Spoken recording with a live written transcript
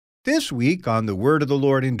This week on The Word of the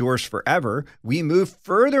Lord Endures Forever, we move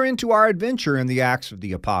further into our adventure in the Acts of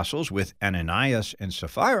the Apostles with Ananias and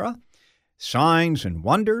Sapphira, signs and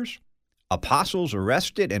wonders, apostles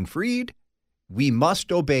arrested and freed, we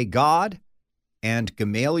must obey God, and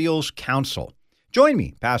Gamaliel's counsel. Join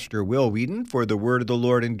me, Pastor Will Whedon, for The Word of the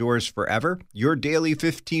Lord Endures Forever, your daily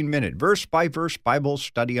 15-minute verse-by-verse Bible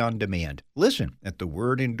study on demand. Listen at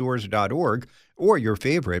thewordendures.org or your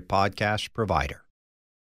favorite podcast provider.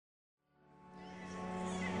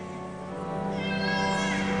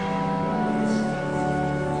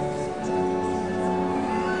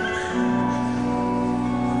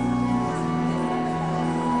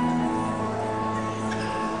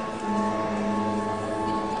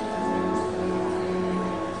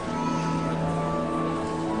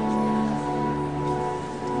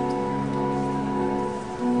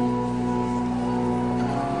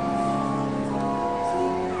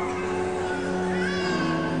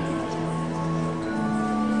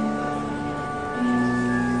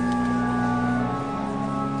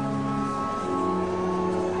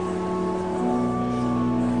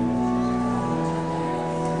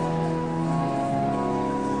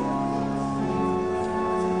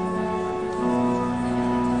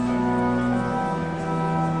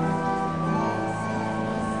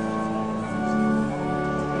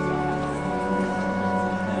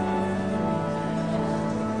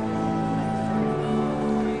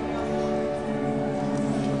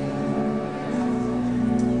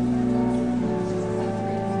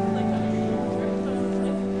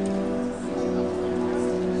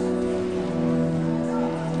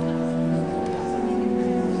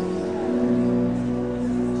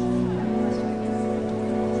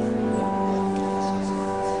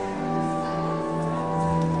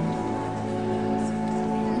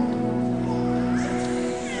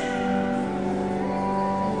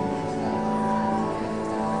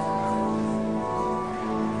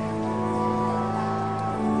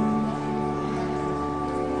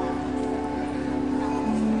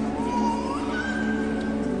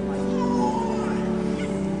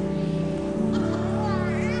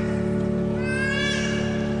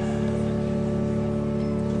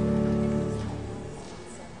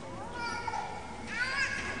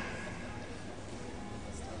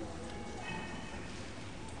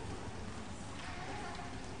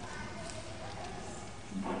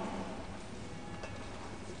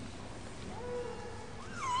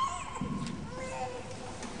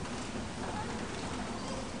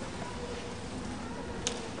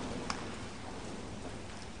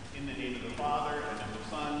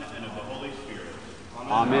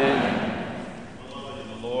 Amen. Beloved in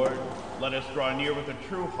the Lord, let us draw near with a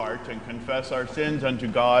true heart and confess our sins unto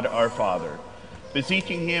God our Father,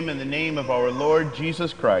 beseeching him in the name of our Lord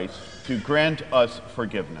Jesus Christ to grant us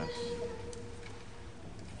forgiveness.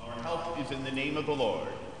 Our help is in the name of the Lord.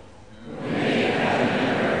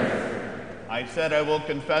 I said, I will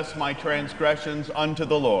confess my transgressions unto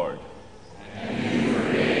the Lord.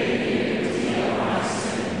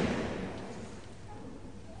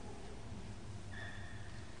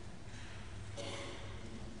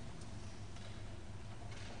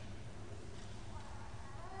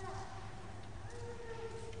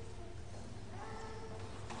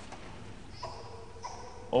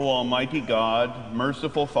 O Almighty God,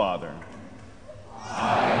 merciful Father,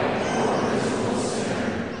 I, a poor miserable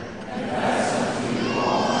sinner, confess unto you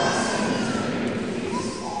all my sins and iniquities,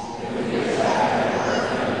 with which I have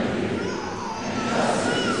offended you, and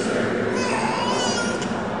justly deserve your wrath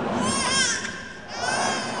and punishment. I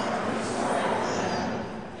am heartily sorry for them,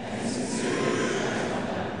 and sincerely repent of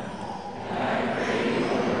them, and I pray you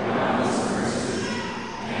of your boundless mercy,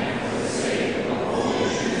 and for the sake of the holy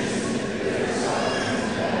tradition of their sufferings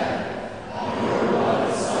and death, of your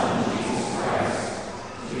beloved Son, Jesus Christ,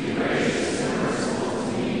 to be gracious and merciful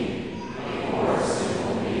to me, a poor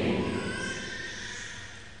sinful being.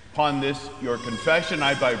 upon this your confession,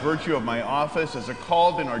 I, by virtue of my office as a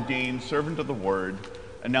called and ordained servant of the Word,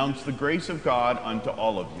 announce the grace of God unto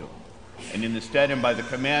all of you. And in the stead and by the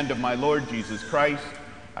command of my Lord Jesus Christ,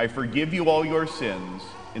 I forgive you all your sins,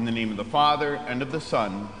 in the name of the Father, and of the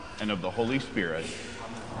Son, and of the Holy Spirit.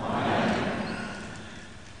 Amen.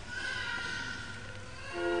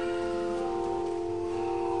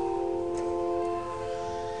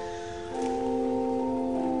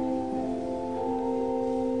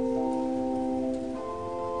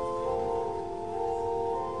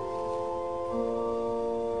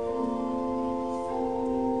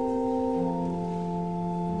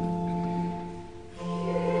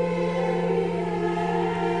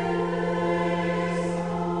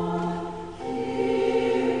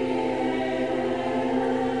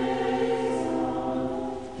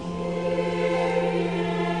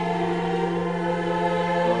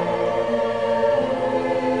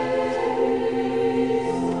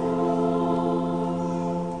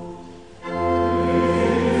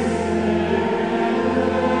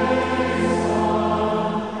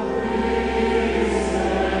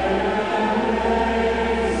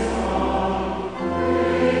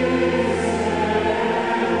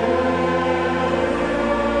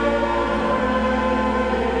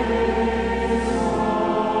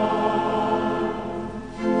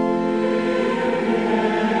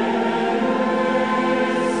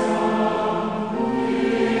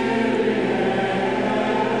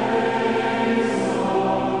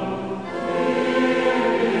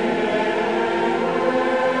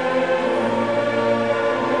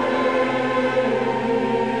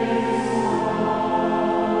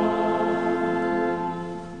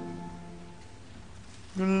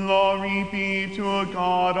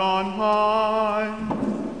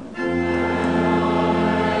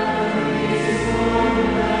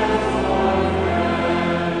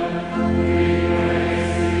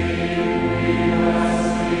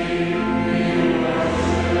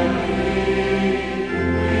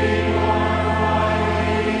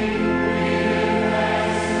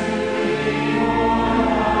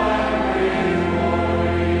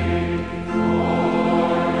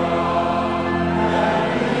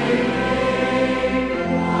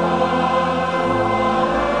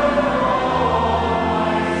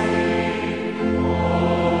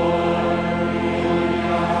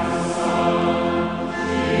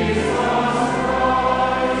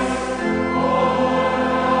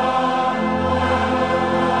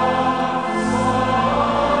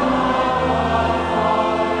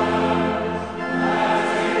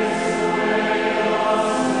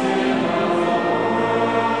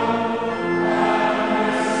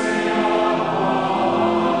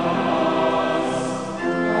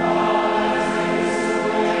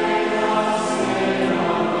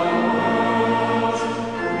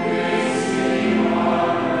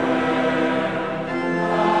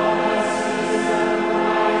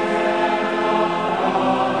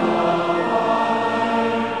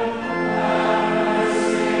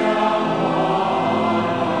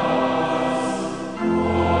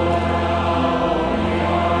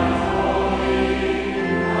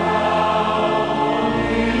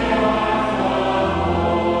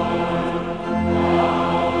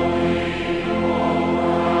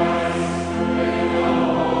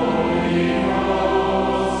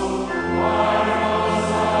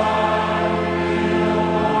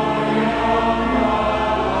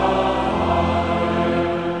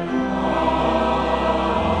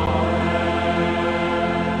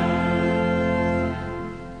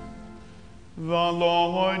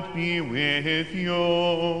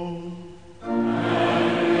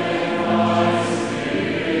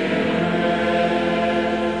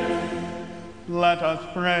 Let us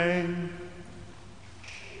pray.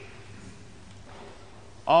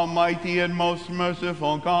 Almighty and most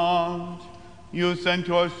merciful God, you sent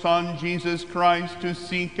your Son, Jesus Christ, to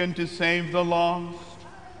seek and to save the lost.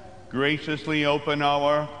 Graciously open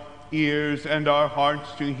our ears and our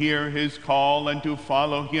hearts to hear his call and to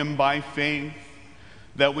follow him by faith,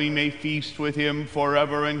 that we may feast with him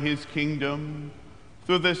forever in his kingdom.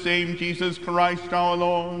 Through the same Jesus Christ our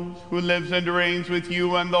Lord, who lives and reigns with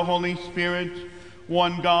you and the Holy Spirit,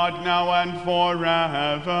 one God, now and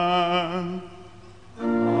forever.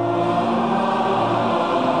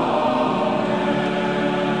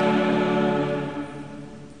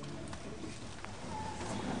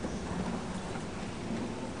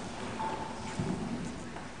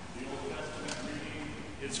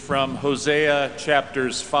 It's from Hosea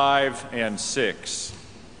chapters 5 and 6.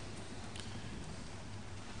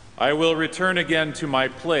 I will return again to my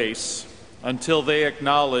place until they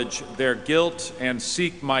acknowledge their guilt and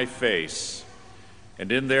seek my face,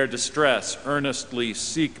 and in their distress earnestly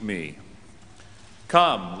seek me.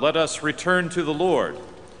 Come, let us return to the Lord,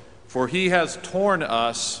 for he has torn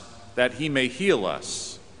us that he may heal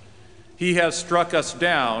us. He has struck us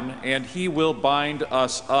down, and he will bind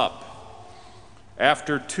us up.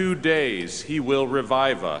 After 2 days he will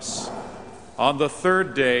revive us. On the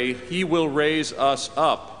 3rd day he will raise us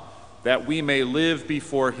up, that we may live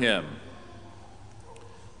before him.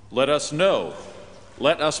 Let us know,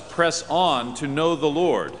 let us press on to know the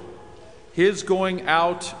Lord. His going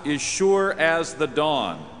out is sure as the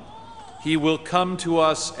dawn. He will come to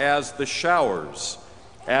us as the showers,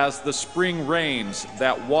 as the spring rains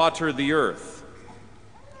that water the earth.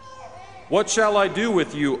 What shall I do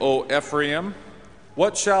with you, O Ephraim?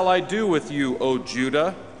 What shall I do with you, O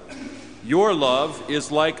Judah? Your love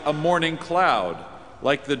is like a morning cloud,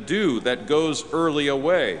 like the dew that goes early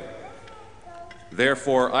away.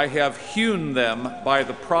 Therefore I have hewn them by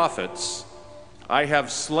the prophets, I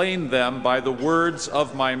have slain them by the words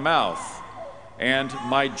of my mouth, and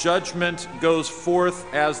my judgment goes forth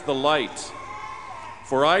as the light.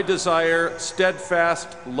 For I desire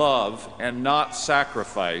steadfast love and not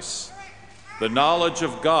sacrifice, the knowledge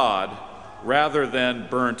of God rather than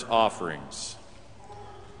burnt offerings.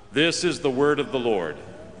 This is the word of the Lord.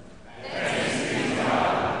 Thanks be to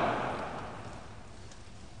God.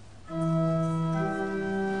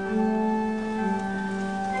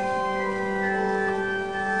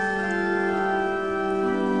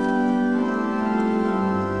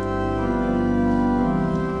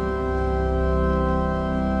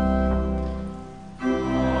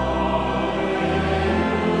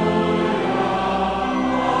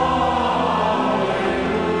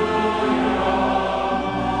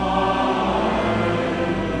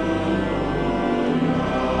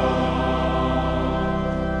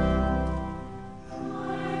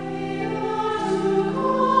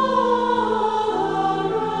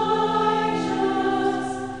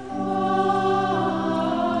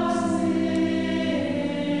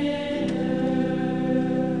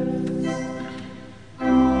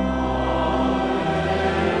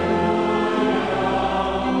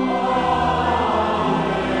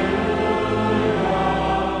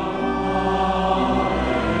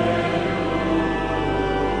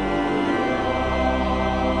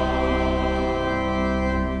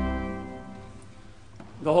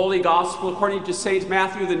 The Holy Gospel according to St.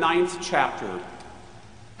 Matthew, the 9th chapter.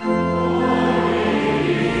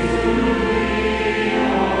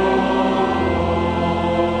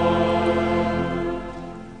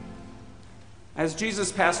 As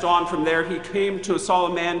Jesus passed on from there, he came to saw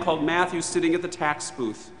a man called Matthew sitting at the tax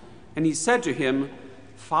booth. And he said to him,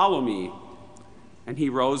 "Follow me." And he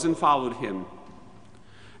rose and followed him.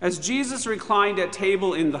 As Jesus reclined at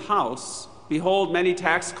table in the house, behold, many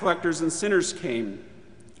tax collectors and sinners came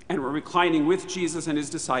and were reclining with Jesus and his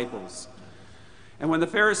disciples. And when the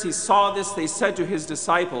Pharisees saw this, they said to his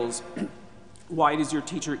disciples, "Why does your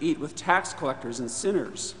teacher eat with tax collectors and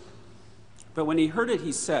sinners?" But when he heard it,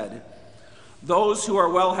 he said, "Those who are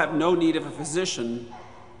well have no need of a physician,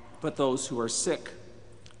 but those who are sick.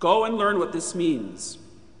 Go and learn what this means.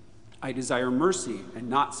 I desire mercy and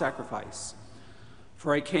not sacrifice,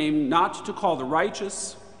 for I came not to call the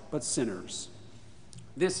righteous, but sinners."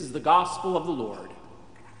 This is the gospel of the Lord.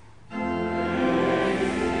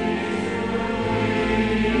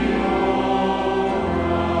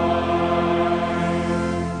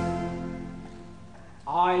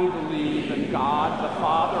 I believe in God, the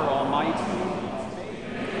Father Almighty,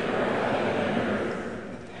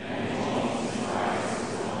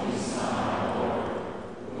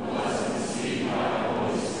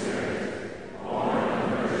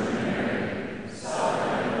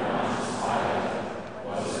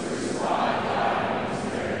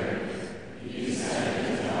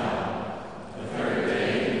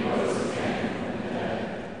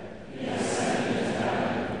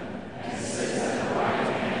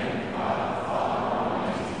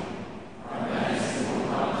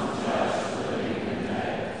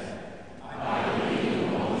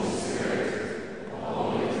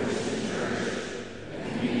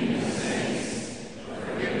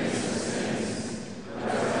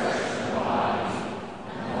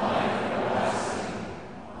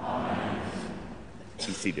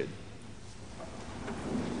 seated.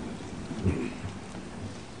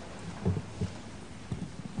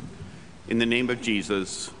 In the name of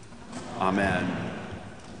Jesus, amen.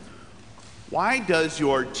 Why does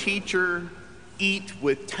your teacher eat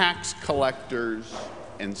with tax collectors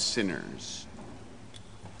and sinners?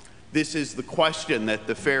 This is the question that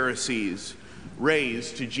the Pharisees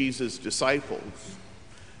raised to Jesus' disciples.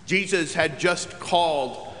 Jesus had just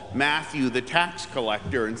called Matthew the tax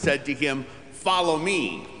collector and said to him, "Follow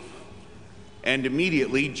me." And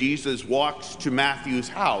immediately Jesus walks to Matthew's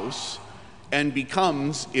house and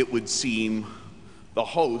becomes, it would seem, the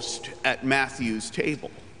host at Matthew's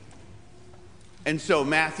table. And so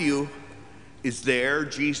Matthew is there,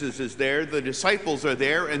 Jesus is there, the disciples are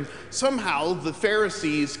there, and somehow the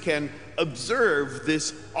Pharisees can observe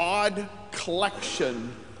this odd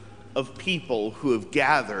collection of people who have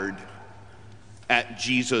gathered at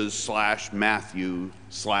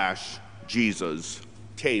Jesus/Matthew/Jesus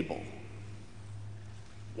table.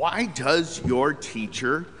 Why does your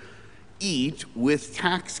teacher eat with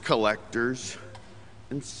tax collectors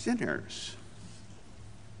and sinners?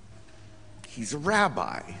 He's a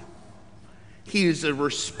rabbi. He is a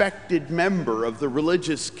respected member of the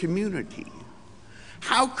religious community.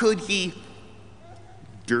 How could he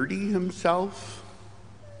dirty himself,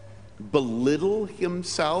 belittle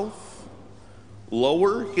himself,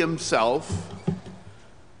 lower himself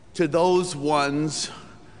to those ones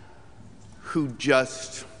who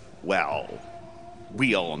just, well,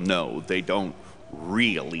 we all know they don't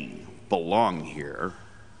really belong here,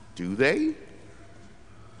 do they?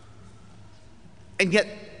 And yet,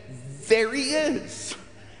 there he is,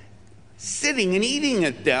 sitting and eating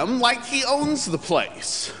at them like he owns the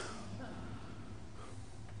place.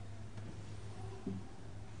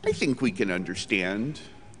 I think we can understand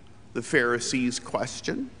the Pharisees'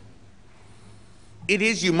 question. It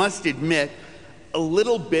is, you must admit, a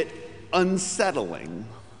little bit unsettling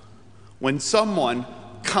when someone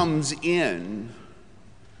comes in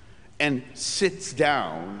and sits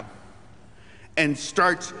down and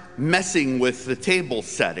starts messing with the table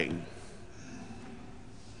setting.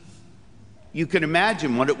 You can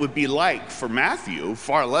imagine what it would be like for Matthew,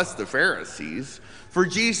 far less the Pharisees, for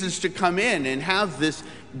Jesus to come in and have this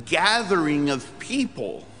gathering of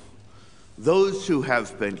people, those who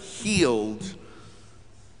have been healed,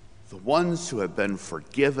 the ones who have been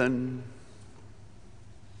forgiven,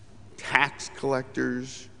 tax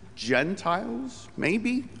collectors, Gentiles,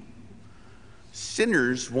 maybe,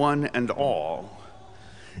 sinners, one and all.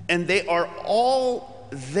 And they are all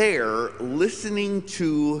there listening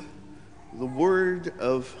to the word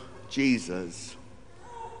of Jesus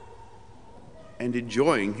and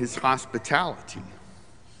enjoying his hospitality.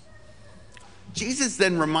 Jesus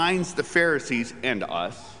then reminds the Pharisees and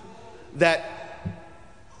us that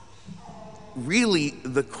really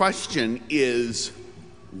the question is,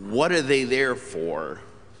 what are they there for?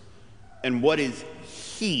 And what is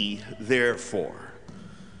he there for?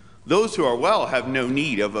 Those who are well have no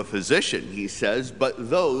need of a physician, he says, but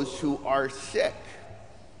those who are sick.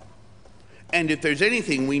 And if there's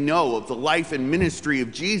anything we know of the life and ministry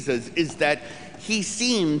of Jesus, is that he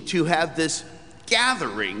seemed to have this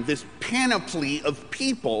gathering, this panoply of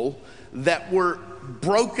people that were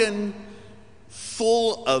broken,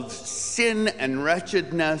 full of sin and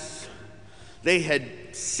wretchedness. They had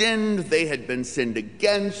sinned, they had been sinned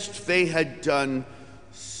against, they had done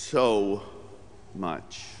so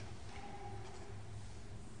much.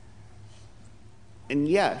 And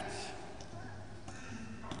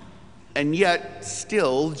yet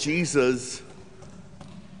still Jesus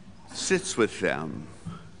sits with them,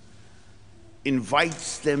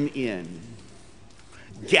 invites them in,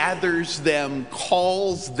 gathers them,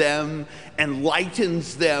 calls them, and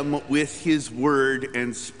lightens them with his word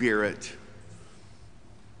and spirit.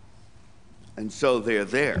 And so they're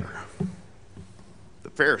there. The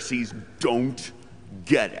Pharisees don't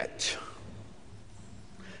get it.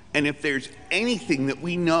 And if there's anything that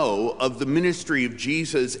we know of the ministry of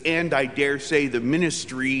Jesus, and I dare say the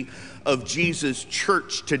ministry of Jesus'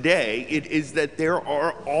 church today, it is that there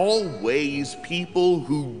are always people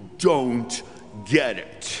who don't get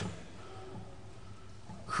it,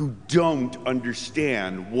 who don't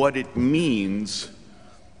understand what it means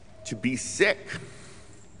to be sick,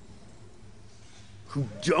 who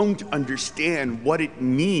don't understand what it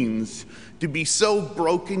means to be so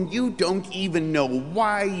broken you don't even know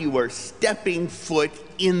why you are stepping foot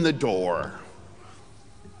in the door.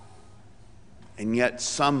 And yet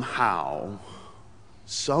somehow,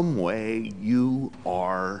 some way, you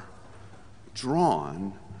are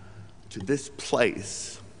drawn to this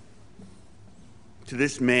place, to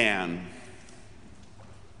this man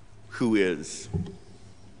who is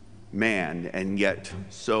man, and yet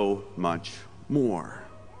so much more.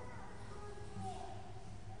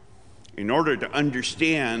 In order to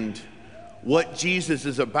understand what Jesus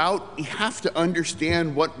is about, we have to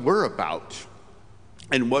understand what we're about.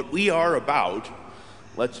 And what we are about,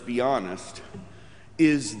 let's be honest,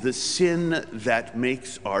 is the sin that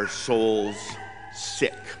makes our souls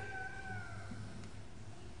sick.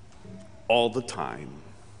 All the time,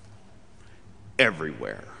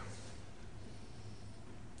 everywhere.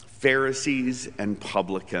 Pharisees and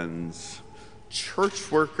publicans,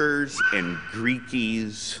 church workers and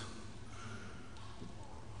Greekies,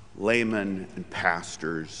 laymen and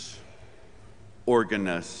pastors,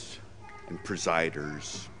 organists and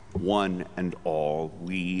presiders, one and all,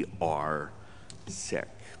 we are sick.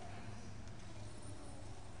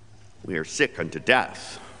 We are sick unto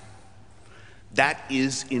death. That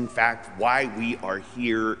is, in fact, why we are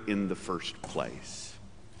here in the first place.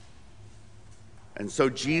 And so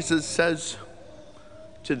Jesus says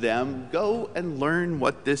to them, go and learn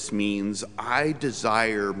what this means. I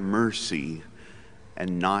desire mercy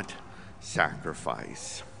and not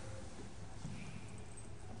sacrifice.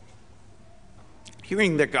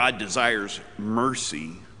 Hearing that God desires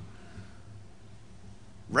mercy,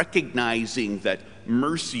 recognizing that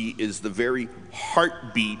mercy is the very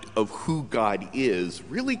heartbeat of who God is,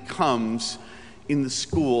 really comes in the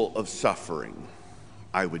school of suffering,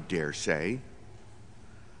 I would dare say.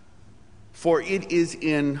 For it is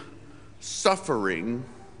in suffering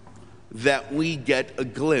that we get a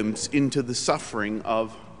glimpse into the suffering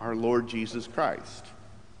of our Lord Jesus Christ.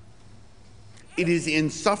 It is in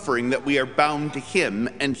suffering that we are bound to him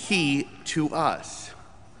and he to us.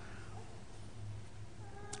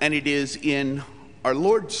 And it is in our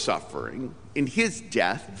Lord's suffering, in his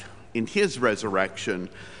death, in his resurrection,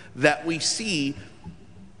 that we see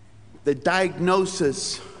the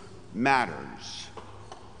diagnosis matters,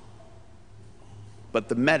 but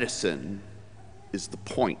the medicine is the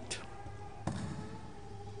point.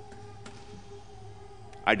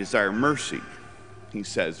 I desire mercy, he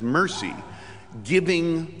says. Mercy,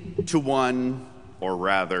 giving to one, or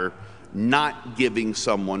rather, not giving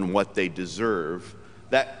someone what they deserve.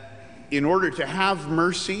 That in order to have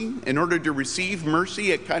mercy, in order to receive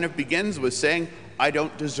mercy, it kind of begins with saying, I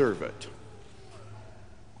don't deserve it.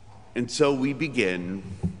 And so we begin,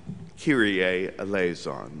 Kyrie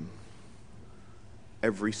eleison,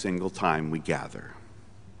 every single time we gather.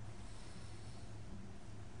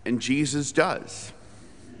 And Jesus does.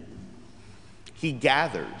 He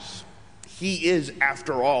gathers. He is,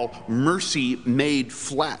 after all, mercy made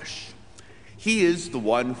flesh. He is the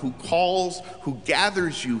one who calls, who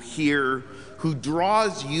gathers you here, who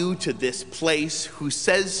draws you to this place, who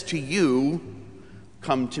says to you,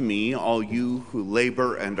 come to me, all you who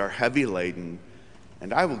labor and are heavy laden,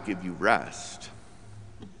 and I will give you rest.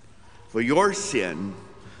 For your sin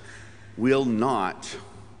will not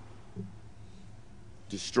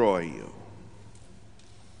destroy you.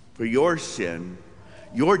 For your sin,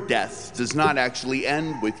 your death does not actually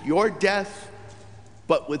end with your death,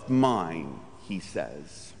 but with mine, he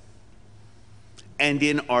says. And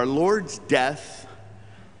in our Lord's death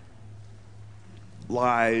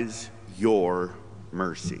lies your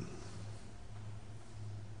mercy.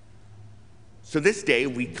 So this day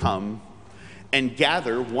we come and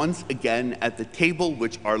gather once again at the table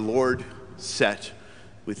which our Lord set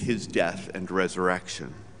with his death and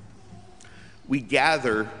resurrection. We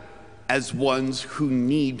gather as ones who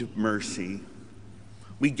need mercy.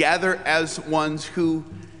 We gather as ones who,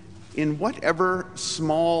 in whatever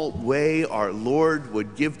small way our Lord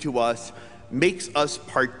would give to us, makes us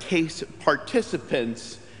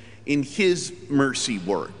participants in his mercy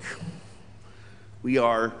work. We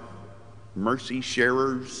are mercy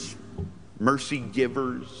sharers, mercy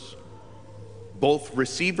givers, both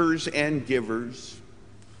receivers and givers.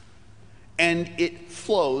 And it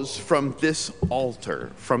flows from this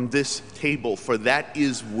altar, from this table, for that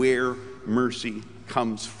is where mercy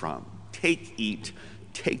comes from. Take, eat,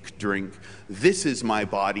 take, drink. This is my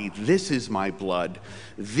body, this is my blood,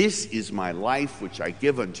 this is my life which I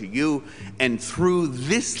give unto you. And through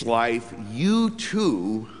this life, you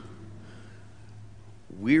too,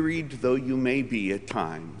 wearied though you may be at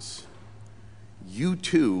times, you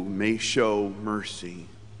too may show mercy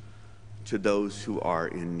to those who are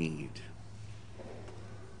in need.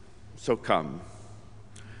 So come,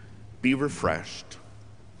 be refreshed,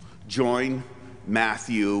 join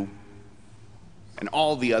Matthew and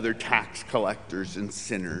all the other tax collectors and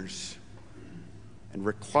sinners, and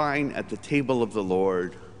recline at the table of the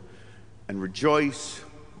Lord and rejoice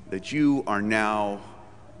that you are now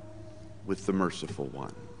with the merciful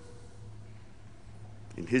one.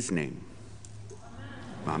 In his name.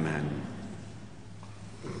 Amen.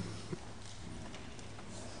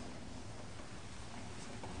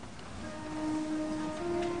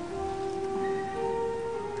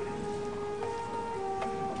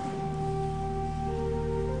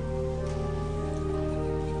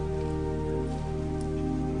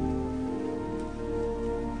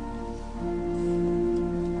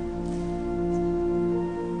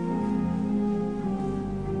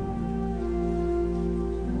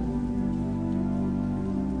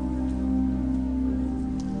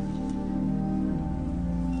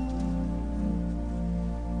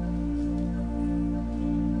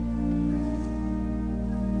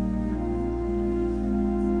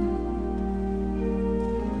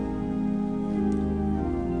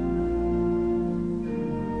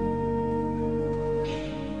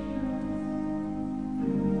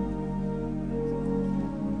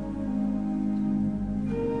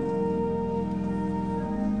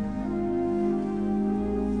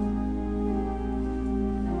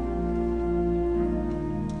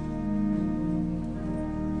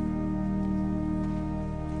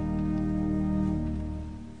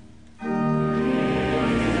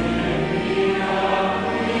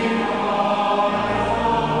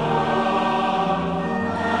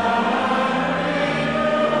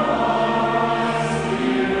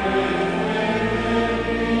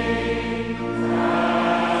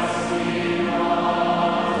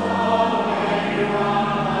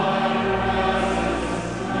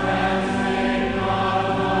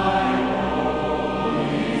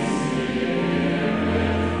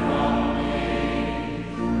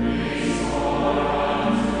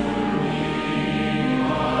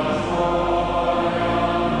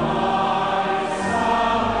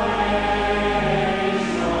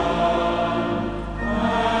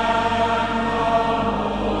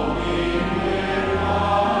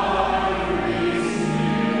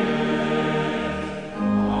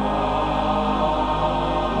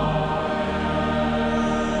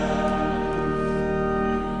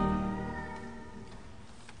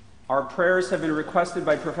 Our prayers have been requested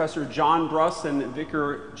by Professor John Bruss and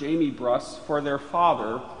Vicar Jamie Bruss for their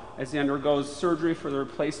father as he undergoes surgery for the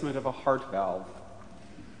replacement of a heart valve.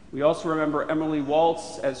 We also remember Emily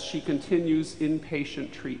Waltz as she continues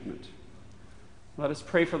inpatient treatment. Let us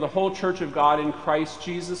pray for the whole Church of God in Christ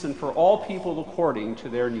Jesus and for all people according to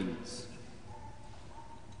their needs.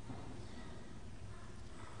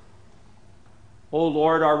 O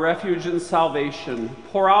Lord, our refuge and salvation,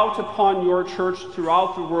 pour out upon your church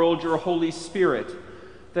throughout the world your Holy Spirit,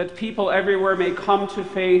 that people everywhere may come to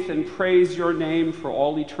faith and praise your name for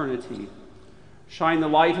all eternity. Shine the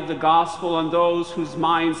light of the gospel on those whose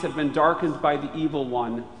minds have been darkened by the evil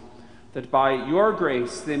one, that by your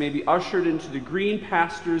grace they may be ushered into the green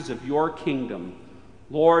pastures of your kingdom.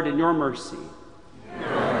 Lord, in your mercy.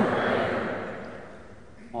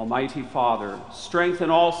 Almighty Father, strengthen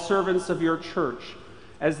all servants of your church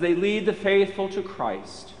as they lead the faithful to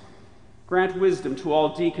Christ. Grant wisdom to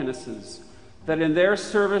all deaconesses, that in their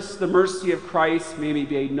service the mercy of Christ may be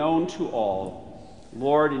made known to all.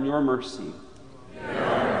 Lord, in your mercy.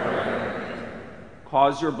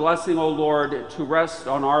 Cause your blessing, O Lord, to rest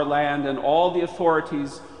on our land and all the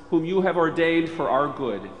authorities whom you have ordained for our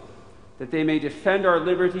good, that they may defend our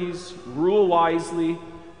liberties, rule wisely,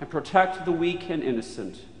 and protect the weak and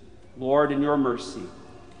innocent. Lord, in your mercy.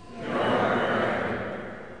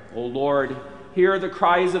 O Lord, hear the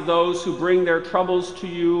cries of those who bring their troubles to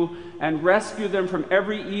you and rescue them from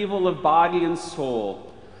every evil of body and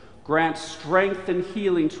soul. Grant strength and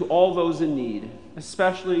healing to all those in need,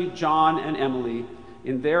 especially John and Emily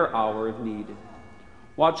in their hour of need.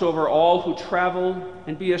 Watch over all who travel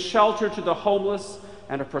and be a shelter to the homeless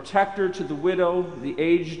and a protector to the widow, the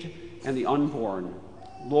aged, and the unborn.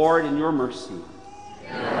 Lord, in your mercy.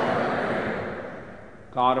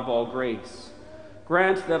 God of all grace,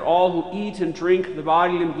 grant that all who eat and drink the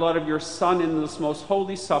body and blood of your Son in this most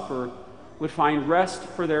holy supper would find rest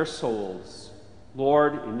for their souls.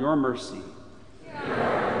 Lord, in your mercy.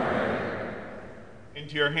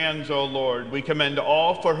 Into your hands, O Lord, we commend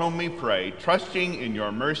all for whom we pray, trusting in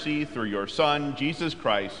your mercy through your Son, Jesus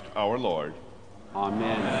Christ, our Lord.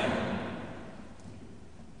 Amen.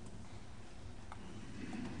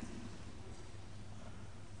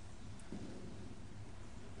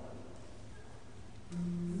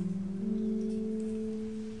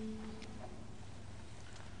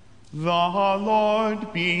 The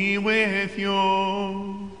Lord be with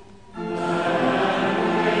you.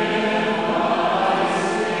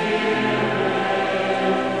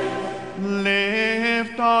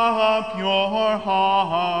 Lift up your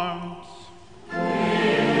hearts.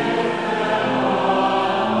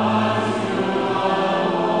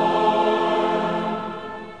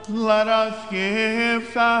 Let us give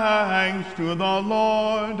thanks to the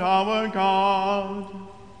Lord our God.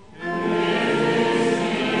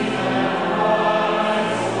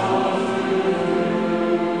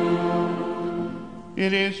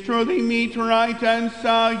 It is truly meet, right, and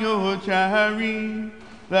salutary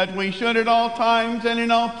that we should at all times and in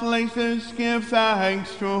all places give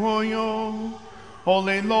thanks to you,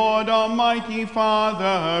 Holy Lord, Almighty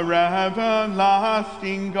Father,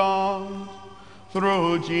 everlasting God,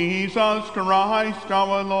 through Jesus Christ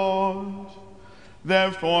our Lord.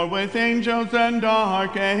 Therefore, with angels and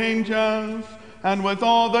archangels, and with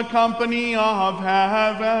all the company of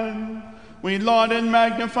heaven, we laud and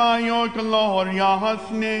magnify your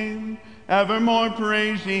glorious name, evermore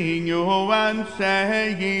praising you and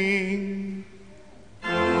saying,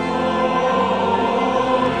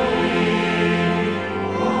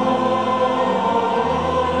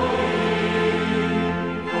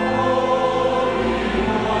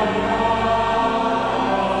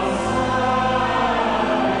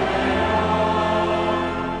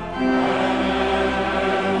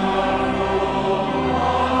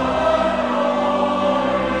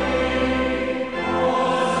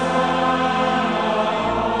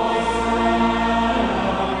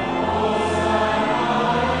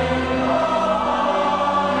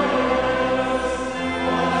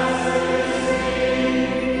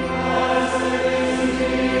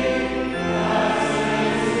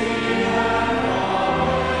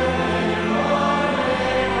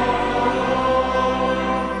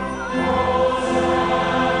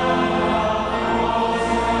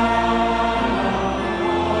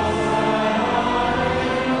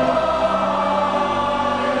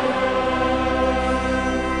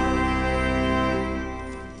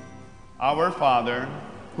 Our Father,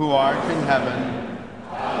 who art in heaven,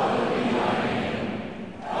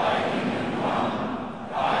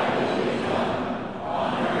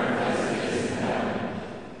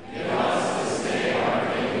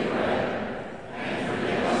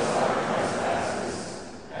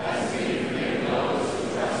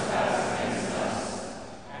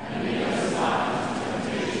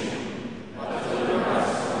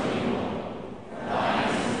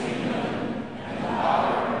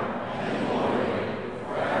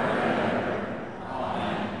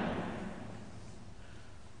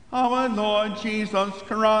 our Lord Jesus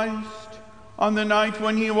Christ, on the night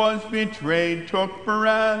when he was betrayed, took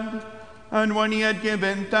bread, and when he had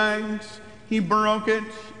given thanks, he broke it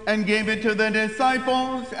and gave it to the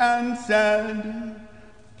disciples and said,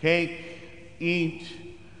 "Take, eat,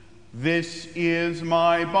 this is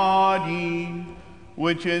my body,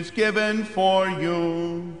 which is given for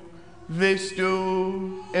you. This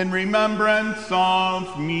do in remembrance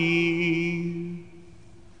of me."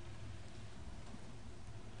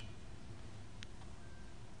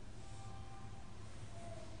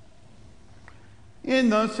 In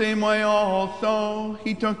the same way also,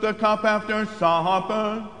 he took the cup after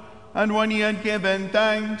supper, and when he had given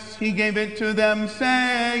thanks, he gave it to them,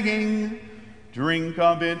 saying, "Drink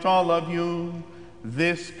of it, all of you.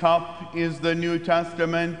 This cup is the New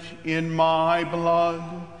Testament in my blood,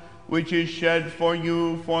 which is shed for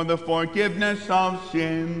you for the forgiveness of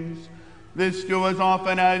sins. This do as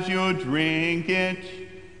often as you drink it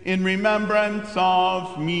in remembrance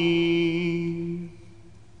of me."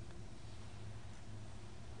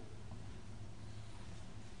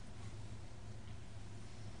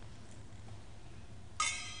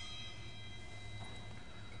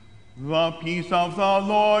 The peace of the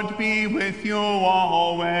Lord be with you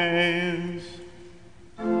always.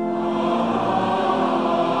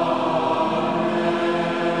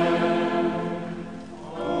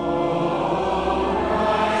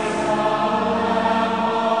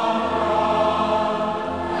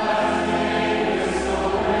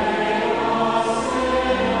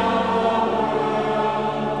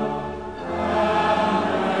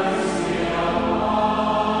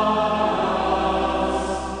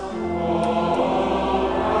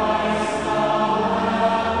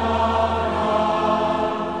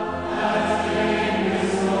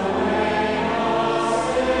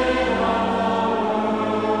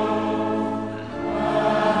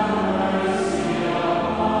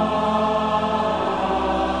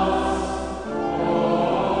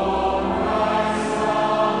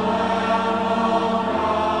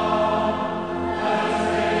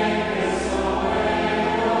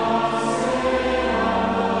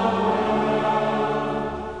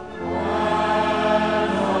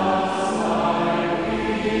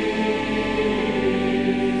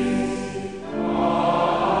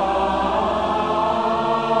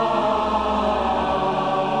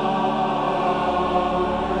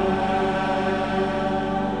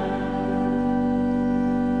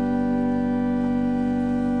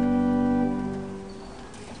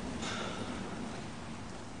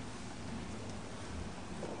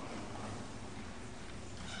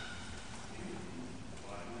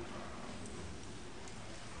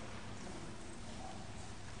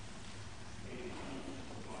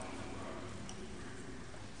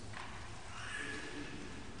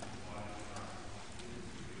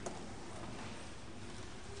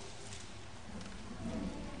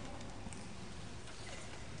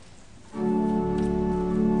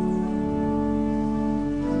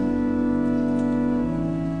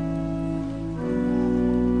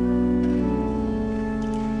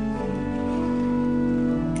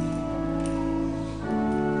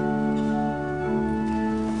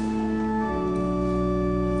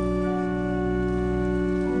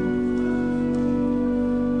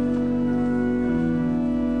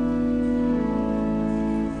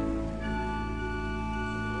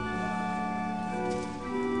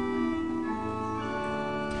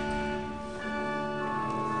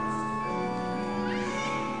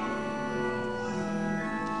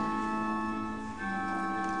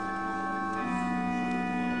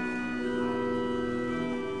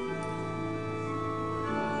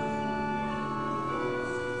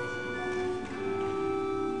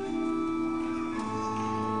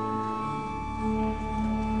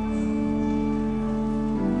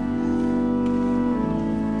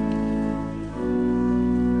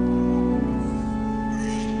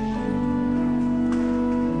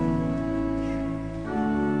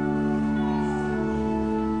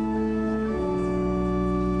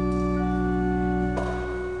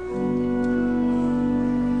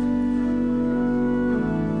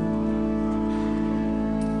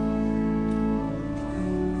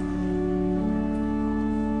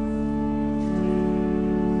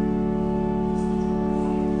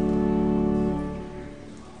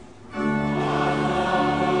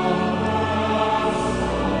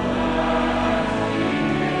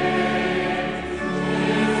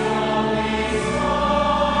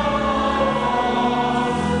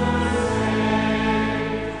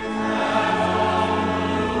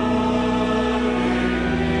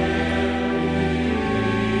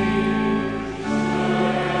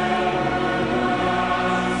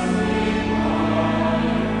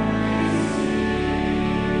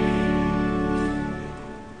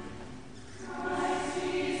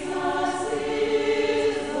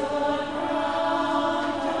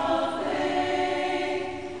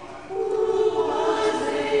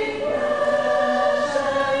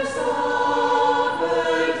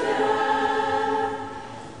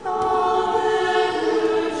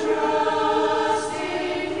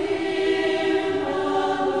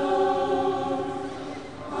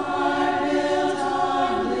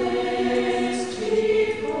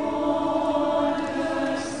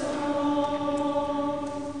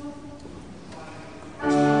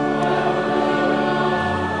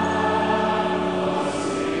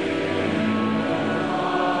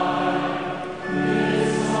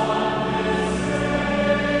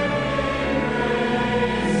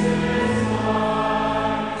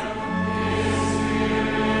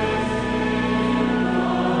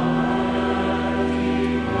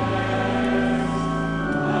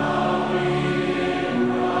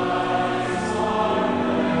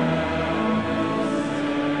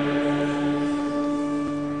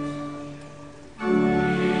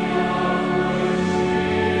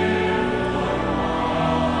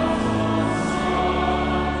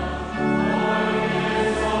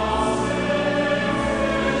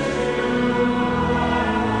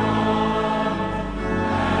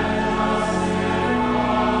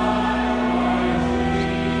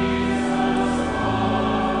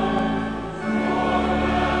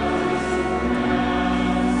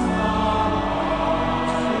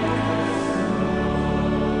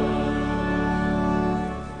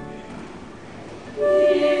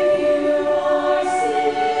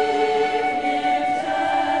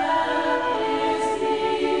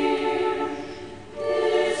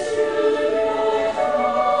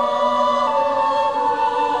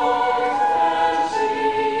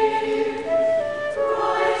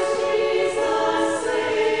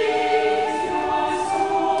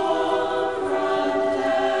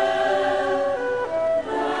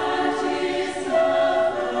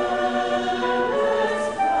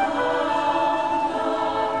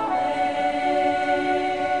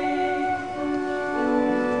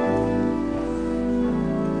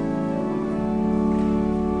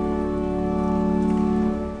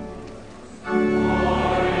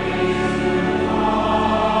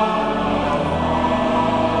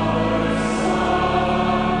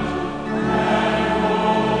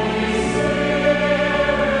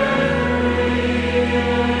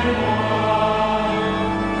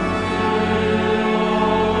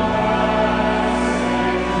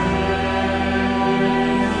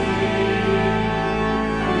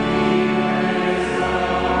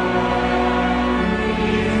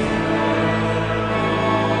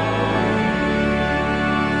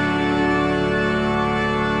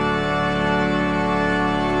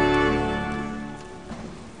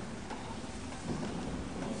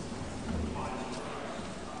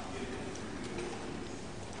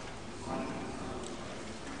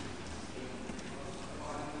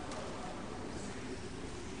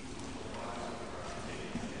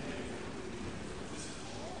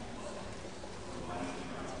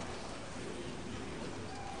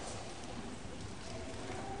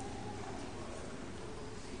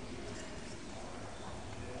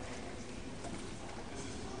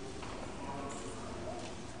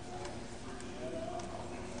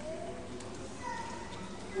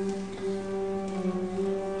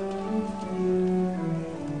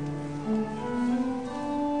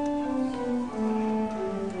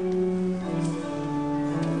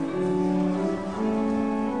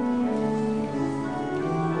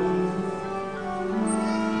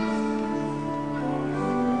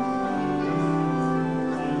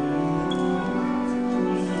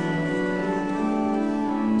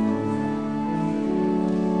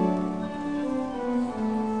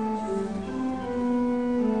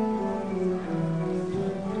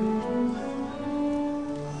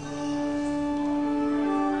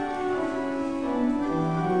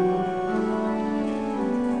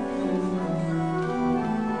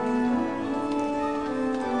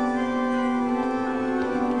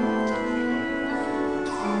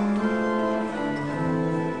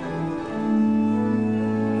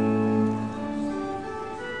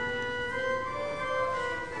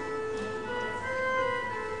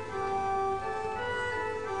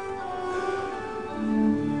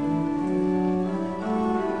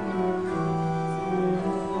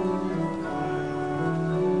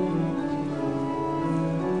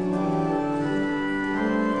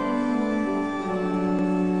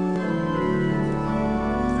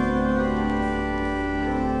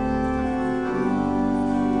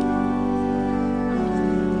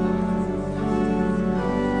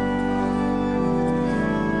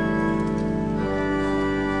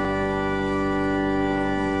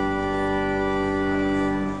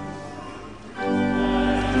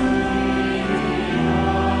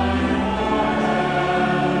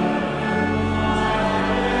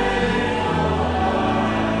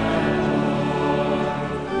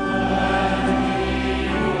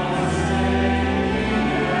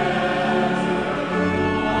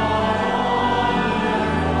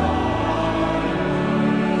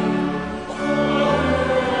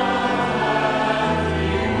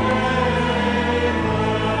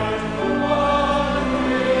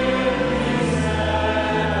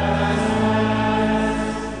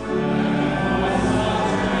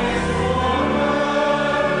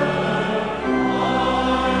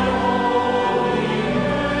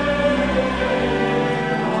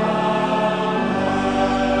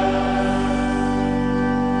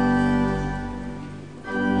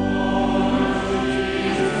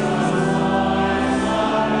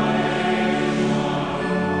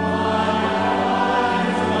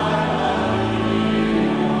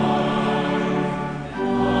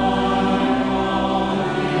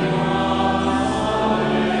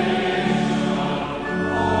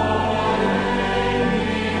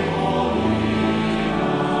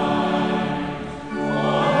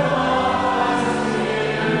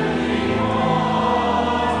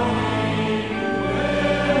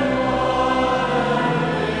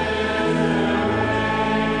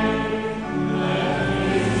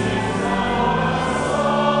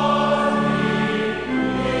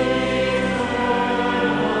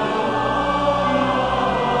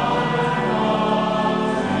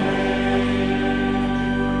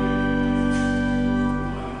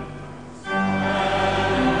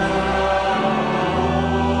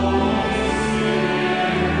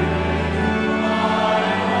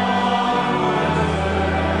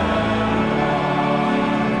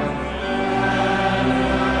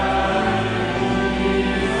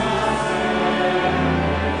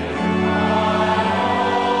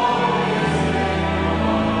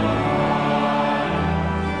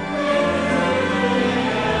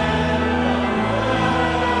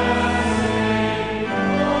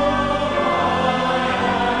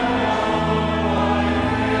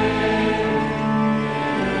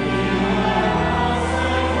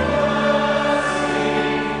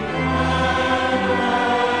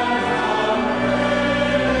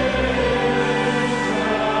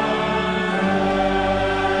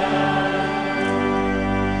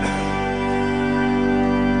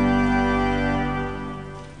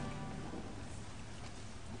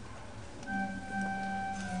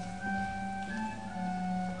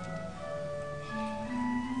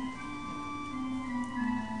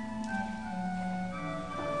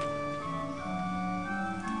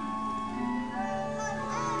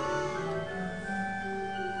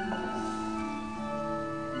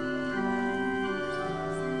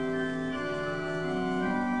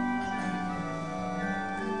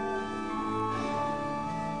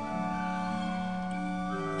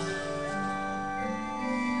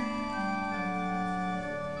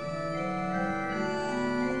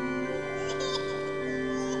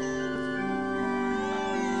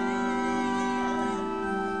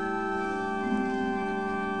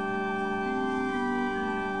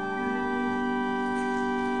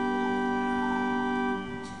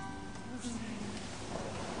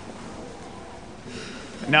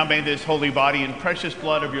 Now may this holy body and precious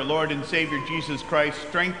blood of your Lord and Savior Jesus Christ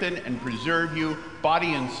strengthen and preserve you,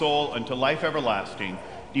 body and soul, unto life everlasting.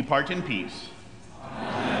 Depart in peace.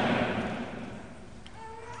 Amen.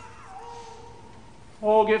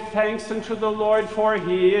 Oh, give thanks unto the Lord, for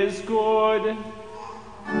he is good.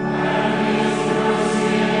 And his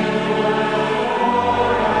mercy endureth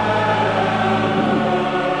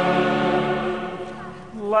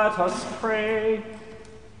forever. Let us pray.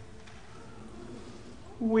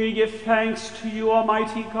 We give thanks to you,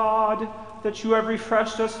 Almighty God, that you have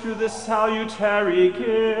refreshed us through this salutary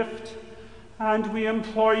gift. And we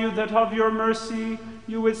implore you that of your mercy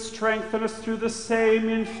you would strengthen us through the same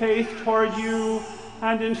in faith toward you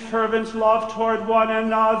and in fervent love toward one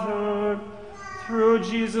another. Through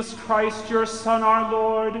Jesus Christ, your Son, our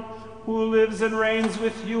Lord, who lives and reigns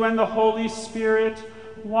with you and the Holy Spirit,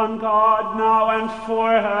 one God, now and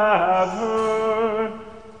forever.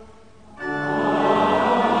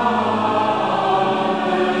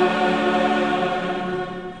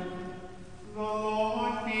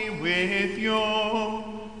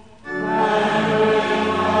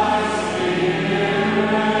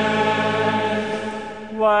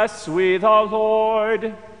 Bless we the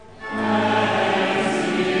Lord. Thanks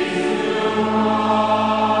be to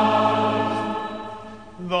God.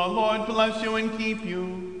 The Lord bless you and keep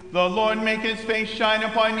you. The Lord make his face shine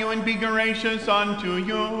upon you and be gracious unto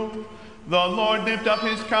you. The Lord lift up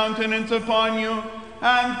his countenance upon you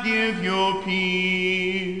and give you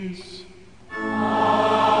peace.